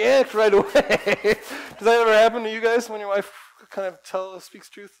that kind of react right away. Does that ever happen to you guys when your wife kind of speaks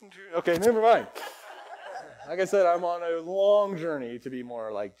truth and truth? Okay, never mind. Like I said, I'm on a long journey to be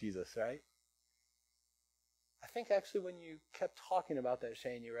more like Jesus, right? I think actually when you kept talking about that,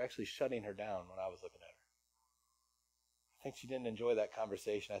 Shane, you were actually shutting her down when I was looking at her. I think she didn't enjoy that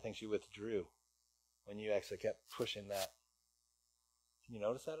conversation. I think she withdrew when you actually kept pushing that. Can you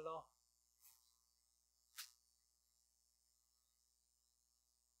notice that at all?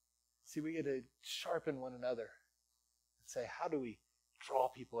 See, we get to sharpen one another and say, how do we draw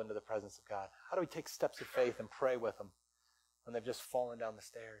people into the presence of God? How do we take steps of faith and pray with them when they've just fallen down the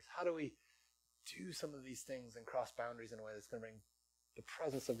stairs? How do we do some of these things and cross boundaries in a way that's going to bring the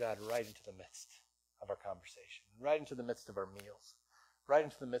presence of God right into the midst of our conversation, right into the midst of our meals, right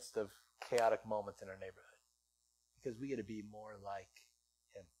into the midst of chaotic moments in our neighborhood? Because we get to be more like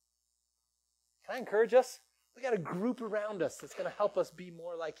him. Can I encourage us? We got a group around us that's going to help us be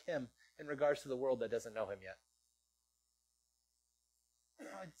more like him in regards to the world that doesn't know him yet.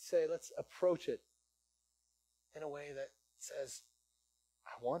 I'd say let's approach it in a way that says,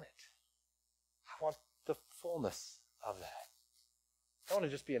 I want it. I want the fullness of that. I want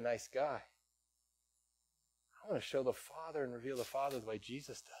to just be a nice guy. I want to show the Father and reveal the Father the way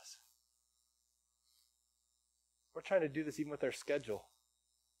Jesus does. We're trying to do this even with our schedule.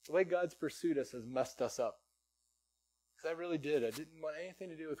 The way God's pursued us has messed us up. Because I really did. I didn't want anything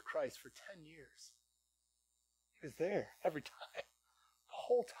to do with Christ for 10 years. He was there every time. The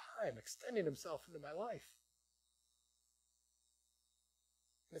whole time, extending himself into my life.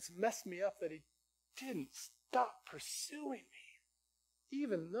 And it's messed me up that he didn't stop pursuing me,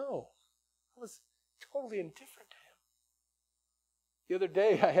 even though I was totally indifferent to him. The other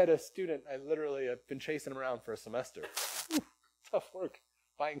day, I had a student, I've been chasing him around for a semester. Tough work,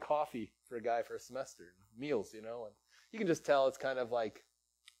 buying coffee for a guy for a semester, meals, and you can just tell it's kind of like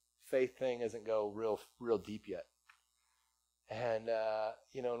faith thing doesn't go real deep yet. And,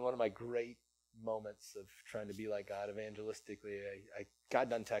 in one of my great moments of trying to be like God evangelistically, I got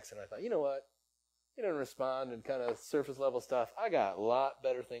done texting and I thought, you know what? He didn't respond and kind of surface level stuff. I got a lot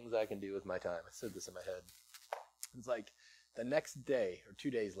better things I can do with my time. I said this in my head. It's like the next day or 2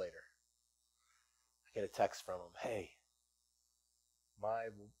 days later, I get a text from him. Hey, my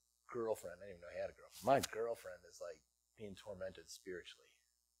girlfriend, I didn't even know he had a girlfriend. My girlfriend is like being tormented spiritually.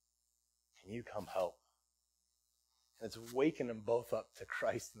 Can you come help? And it's waking them both up to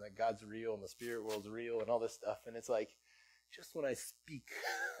Christ and that God's real and the spirit world's real and all this stuff. And it's like, just when I speak,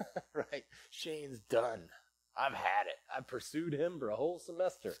 right, Shane's done. I've had it. I've pursued him for a whole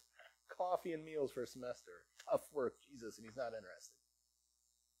semester. Coffee and meals for a semester. Tough work, Jesus, and he's not interested.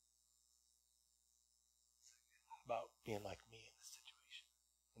 How about being like me in this situation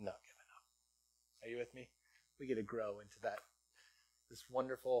and not giving up? Are you with me? We get to grow into this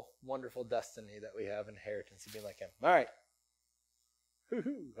wonderful, wonderful destiny that we have, inheritance of being like him. All right.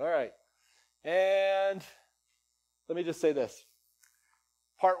 All right. And let me just say this.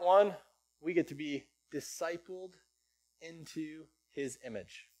 Part 1, we get to be discipled into his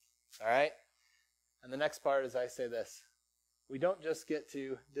image. All right? And the next part is I say this. We don't just get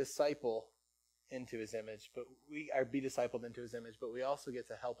to disciple into his image, but we are be discipled into his image, but we also get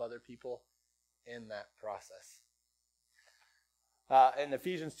to help other people in that process. In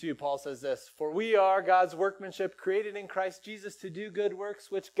Ephesians 2, Paul says this, "For we are God's workmanship, created in Christ Jesus to do good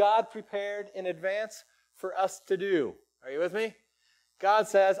works, which God prepared in advance for us to do." Are you with me? God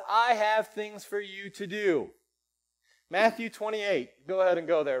says, I have things for you to do. Matthew 28. Go ahead and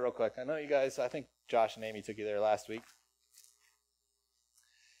go there real quick. I know you guys, I think Josh and Amy took you there last week.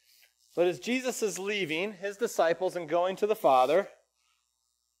 But as Jesus is leaving his disciples and going to the Father,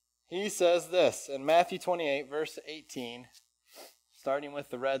 he says this in Matthew 28, verse 18, starting with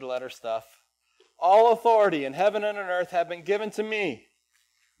the red letter stuff. "All authority in heaven and on earth have been given to me.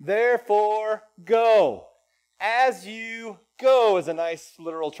 Therefore, go. As you go" is a nice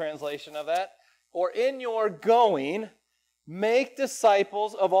literal translation of that. "Or in your going, make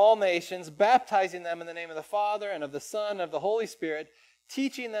disciples of all nations, baptizing them in the name of the Father and of the Son and of the Holy Spirit,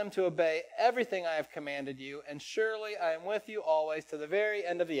 teaching them to obey everything I have commanded you. And surely I am with you always to the very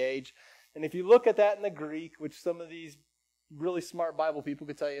end of the age." And if you look at that in the Greek, which some of these really smart Bible people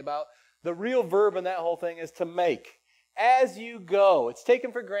could tell you about, the real verb in that whole thing is to make. As you go. It's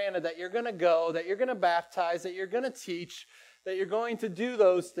taken for granted that you're going to go, that you're going to baptize, that you're going to teach, that you're going to do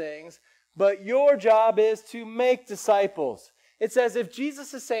those things. But your job is to make disciples. It's as if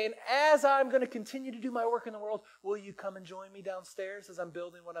Jesus is saying, as I'm going to continue to do my work in the world, will you come and join me downstairs as I'm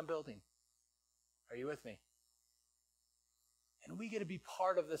building what I'm building? Are you with me? And we get to be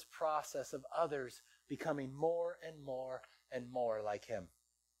part of this process of others becoming more and more and more like him.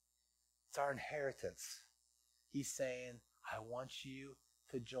 It's our inheritance. He's saying, I want you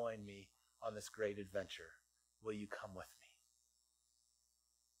to join me on this great adventure. Will you come with me?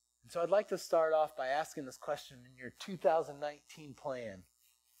 And so I'd like to start off by asking this question in your 2019 plan,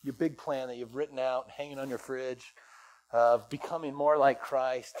 your big plan that you've written out, hanging on your fridge, of becoming more like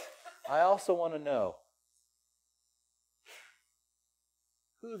Christ. I also want to know,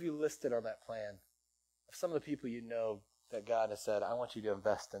 who have you listed on that plan? Of some of the people you know that God has said, I want you to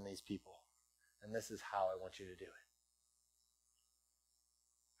invest in these people, and this is how I want you to do it.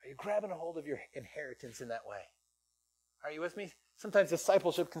 Are you grabbing a hold of your inheritance in that way? Are you with me? Sometimes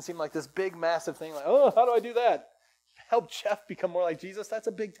discipleship can seem like this big, massive thing, like, oh, how do I do that? Help Jeff become more like Jesus? That's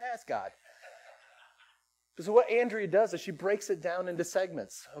a big task, God. So what Andrea does is she breaks it down into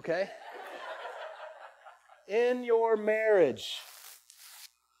segments, okay? In your marriage,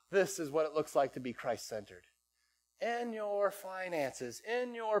 this is what it looks like to be Christ-centered. In your finances,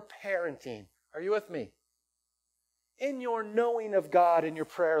 in your parenting, are you with me? In your knowing of God in your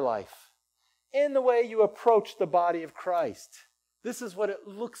prayer life, in the way you approach the body of Christ. This is what it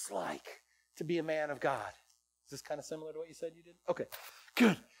looks like to be a man of God. Is this kind of similar to what you said you did? Okay,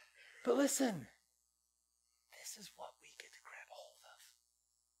 good. But listen, this is what we get to grab a hold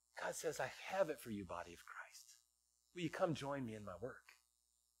of. God says, I have it for you, body of Christ. Will you come join me in my work?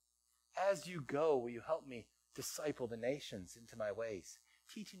 As you go, will you help me disciple the nations into my ways,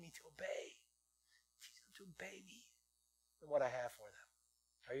 teaching me to obey. Teach them to obey me and what I have for them.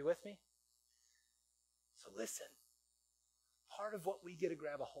 Are you with me? So listen, part of what we get to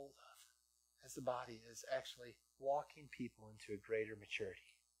grab a hold of as the body is actually walking people into a greater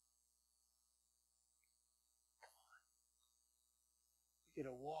maturity. Come on. We get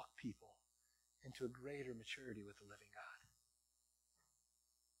to walk people into a greater maturity with the living God.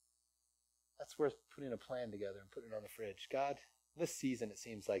 That's worth putting a plan together and putting it on the fridge. God, this season it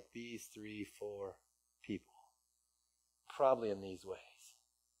seems like these 3, 4 people, probably in these ways.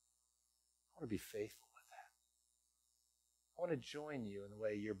 I want to be faithful with that. I want to join you in the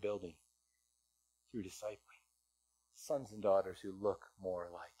way you're building through discipling sons and daughters who look more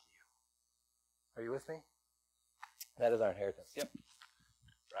like you. Are you with me? That is our inheritance. Yep.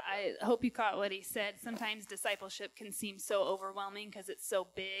 I hope you caught what he said. Sometimes discipleship can seem so overwhelming because it's so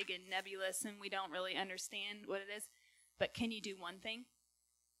big and nebulous and we don't really understand what it is. But can you do one thing?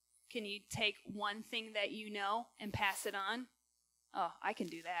 Can you take one thing that you know and pass it on? Oh, I can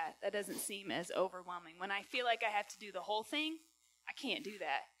do that. That doesn't seem as overwhelming. When I feel like I have to do the whole thing, I can't do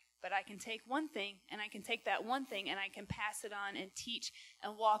that. But I can take one thing, and I can take that one thing, and I can pass it on and teach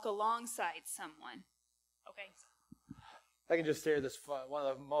and walk alongside someone. Okay? I can just share this one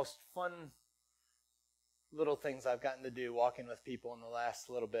of the most fun little things I've gotten to do walking with people in the last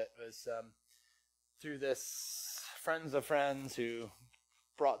little bit was through this friends of friends who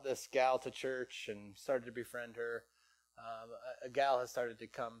brought this gal to church and started to befriend her. A gal has started to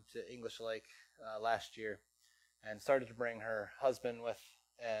come to English Lake last year and started to bring her husband with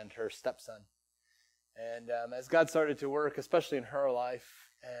and her stepson. And as God started to work, especially in her life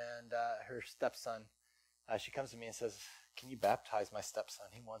and her stepson, she comes to me and says, can you baptize my stepson?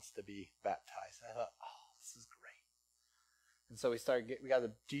 He wants to be baptized. And I thought, oh, this is great. And so we got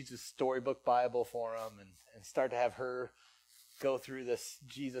the Jesus Storybook Bible for him and start to have her go through this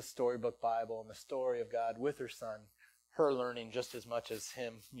Jesus Storybook Bible and the story of God with her son, her learning just as much as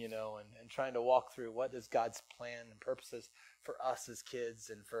him, and trying to walk through what is God's plan and purposes for us as kids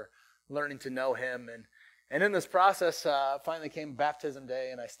and for learning to know him. And in this process, finally came baptism day,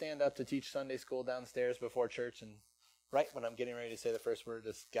 and I stand up to teach Sunday school downstairs before church, and right when I'm getting ready to say the first word,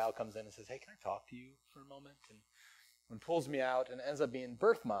 this gal comes in and says, hey, can I talk to you for a moment? And pulls me out, and ends up being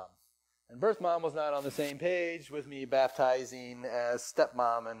birth mom. And birth mom was not on the same page with me baptizing as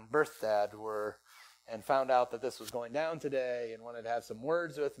stepmom and birth dad were, and found out that this was going down today and wanted to have some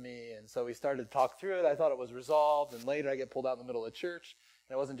words with me. And so we started to talk through it. I thought it was resolved, and later I get pulled out in the middle of church,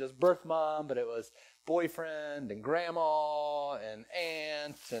 and it wasn't just birth mom, but it was boyfriend and grandma and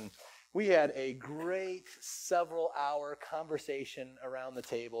aunt, and we had a great several-hour conversation around the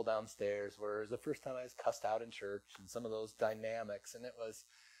table downstairs where it was the first time I was cussed out in church and some of those dynamics. And it was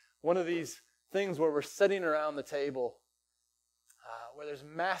one of these things where we're sitting around the table where there's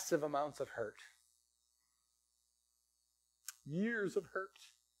massive amounts of hurt. Years of hurt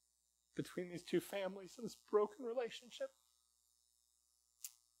between these two families in this broken relationship.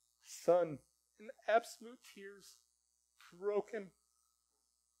 Son in absolute tears, broken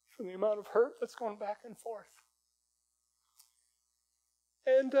from the amount of hurt that's going back and forth.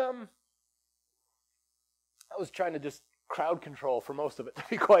 And I was trying to just crowd control for most of it, to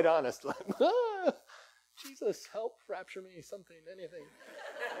be quite honest. Like, Jesus, help, rapture me, something, anything.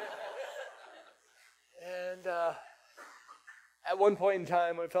 And At one point in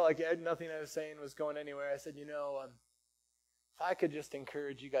time, when it felt like nothing I was saying was going anywhere, I said, if I could just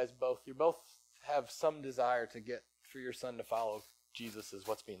encourage you guys both, you both have some desire to get for your son to follow Jesus is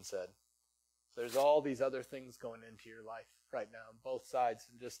what's being said. There's all these other things going into your life right now on both sides,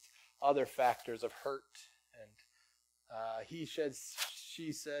 and just other factors of hurt and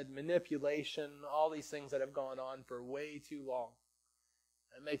she said manipulation, all these things that have gone on for way too long.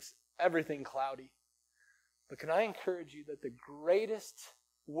 It makes everything cloudy. But can I encourage you that the greatest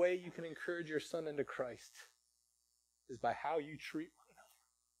way you can encourage your son into Christ is by how you treat one another.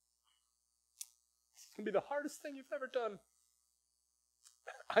 It's going to be the hardest thing you've ever done.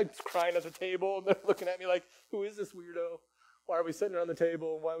 I was crying at the table, and they're looking at me like, who is this weirdo? Why are we sitting around the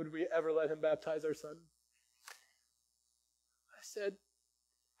table? Why would we ever let him baptize our son? I said,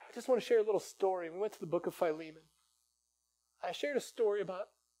 I just want to share a little story. We went to the book of Philemon. I shared a story about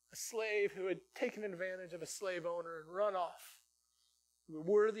a slave who had taken advantage of a slave owner and run off.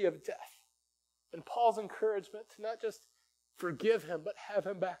 Worthy of death. And Paul's encouragement to not just forgive him, but have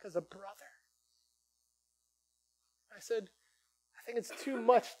him back as a brother. I said, I think it's too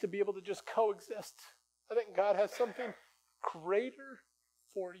much to be able to just coexist. I think God has something greater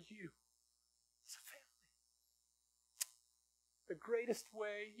for you as a family. The greatest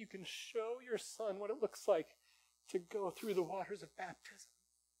way you can show your son what it looks like to go through the waters of baptism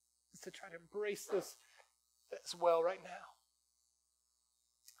is to try to embrace this as well right now.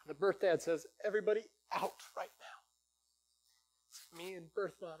 The birth dad says, everybody out right now. So me and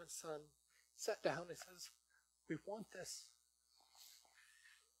birth mom and son sat down and says, we want this.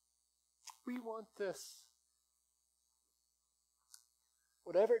 We want this.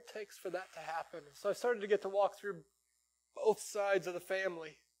 Whatever it takes for that to happen. So I started to get to walk through both sides of the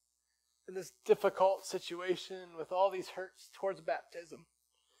family in this difficult situation with all these hurts towards baptism.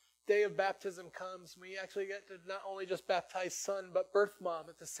 Day of baptism comes, we actually get to not only just baptize son, but birth mom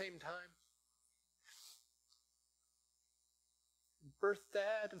at the same time. Birth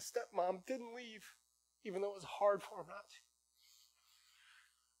dad and stepmom didn't leave, even though it was hard for them not to.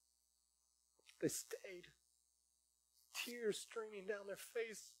 They stayed. Tears streaming down their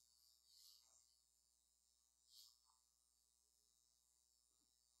face.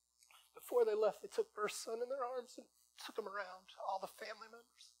 Before they left, they took birth son in their arms and took him around, all the family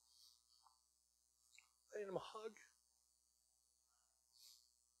members. Letting him hug.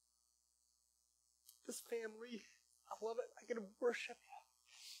 This family, I love it. I get to worship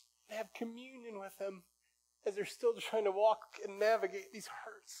and have communion with them as they're still trying to walk and navigate these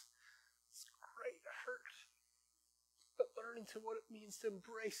hurts. It's great hurt. But learning to what it means to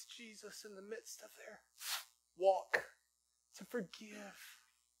embrace Jesus in the midst of their walk. To forgive.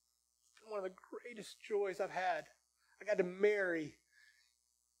 It's been one of the greatest joys I've had. I got to marry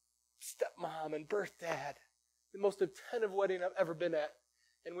stepmom and birth dad. The most attentive wedding I've ever been at.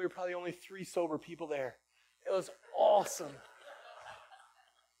 And we were probably only 3 sober people there. It was awesome.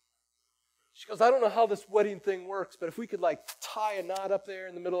 She goes, I don't know how this wedding thing works, but if we could tie a knot up there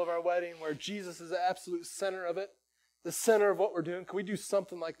in the middle of our wedding where Jesus is the absolute center of it, the center of what we're doing, can we do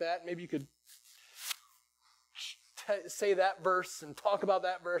something like that? Maybe you could say that verse and talk about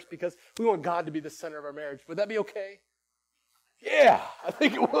that verse because we want God to be the center of our marriage. Would that be okay? Yeah, I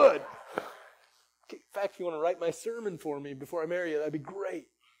think it would. In fact, if you want to write my sermon for me before I marry you, that'd be great.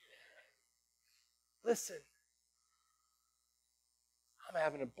 Listen, I'm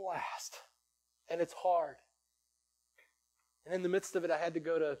having a blast, and it's hard. And in the midst of it, I had to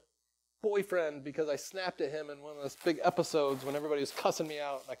go to boyfriend because I snapped at him in one of those big episodes when everybody was cussing me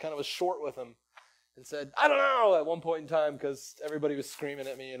out. I kind of was short with him and said, I don't know, at one point in time because everybody was screaming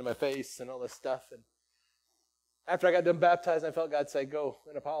at me into my face and all this stuff. And after I got done baptized, I felt God say, go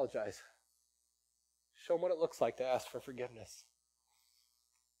and apologize. Show him what it looks like to ask for forgiveness.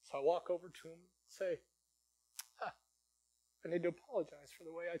 So I walk over to him and say, I need to apologize for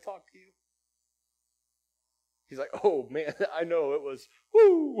the way I talked to you. He's like, oh man, I know it was,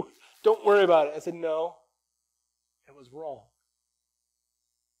 woo, don't worry about it. I said, no, it was wrong.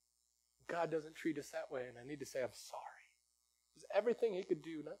 God doesn't treat us that way, and I need to say I'm sorry. There's everything he could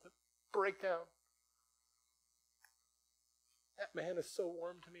do not to break down. That man is so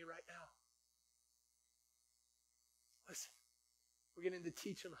warm to me right now. Listen, we're getting to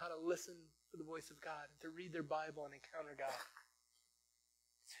teach them how to listen for the voice of God and to read their Bible and encounter God.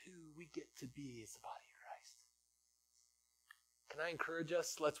 It's who we get to be as the body of Christ. Can I encourage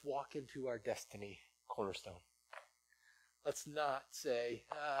us? Let's walk into our destiny, Cornerstone. Let's not say,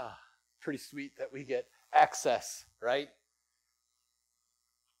 pretty sweet that we get access, right,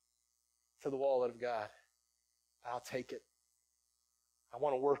 to the wallet of God. I'll take it. I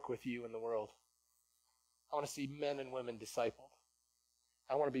want to work with you in the world. I want to see men and women discipled.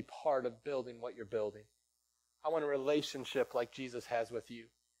 I want to be part of building what you're building. I want a relationship like Jesus has with you.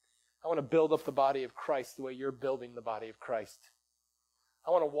 I want to build up the body of Christ the way you're building the body of Christ.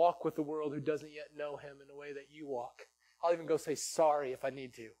 I want to walk with the world who doesn't yet know him in the way that you walk. I'll even go say sorry if I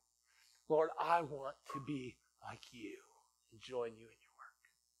need to. Lord, I want to be like you and join you in your work.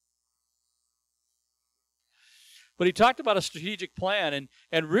 But he talked about a strategic plan,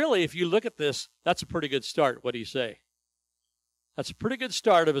 and really, if you look at this, that's a pretty good start. What do you say? That's a pretty good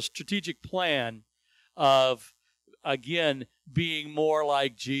start of a strategic plan of, again, being more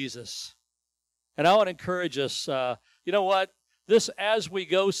like Jesus. And I want to encourage us, you know what? This As We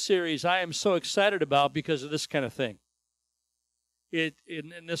Go series I am so excited about because of this kind of thing. And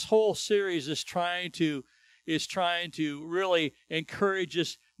this whole series is trying to really encourage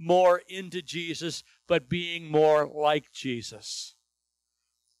us more into Jesus, but being more like Jesus.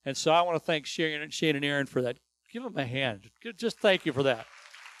 And so I want to thank Shane and Aaron for that. Give them a hand. Just thank you for that.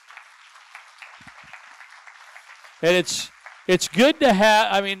 And it's good to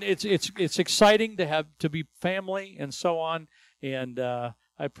have. I mean, it's exciting to be family and so on. And I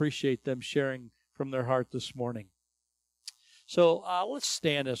appreciate them sharing from their heart this morning. So let's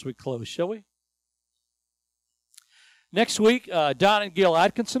stand as we close, shall we? Next week, Don and Gail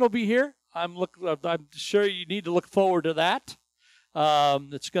Atkinson will be here. I'm sure you need to look forward to that.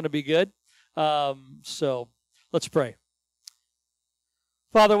 It's going to be good. So let's pray.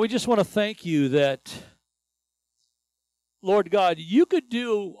 Father, we just want to thank you that, Lord God, you could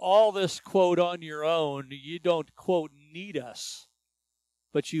do all this, quote, on your own. You don't, quote, need us,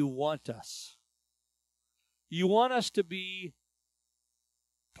 but you want us. You want us to be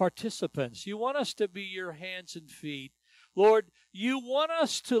participants. You want us to be your hands and feet. Lord, you want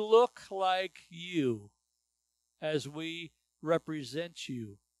us to look like you as we represent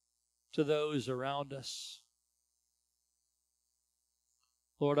you to those around us.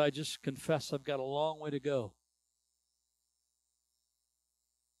 Lord, I just confess I've got a long way to go.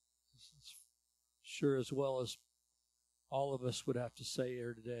 Sure, as well as all of us would have to say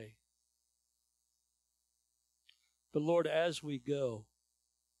here today. But Lord, as we go,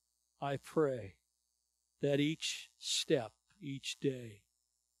 I pray that each step, each day,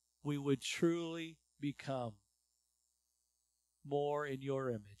 we would truly become more in your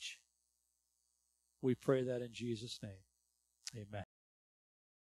image. We pray that in Jesus' name. Amen.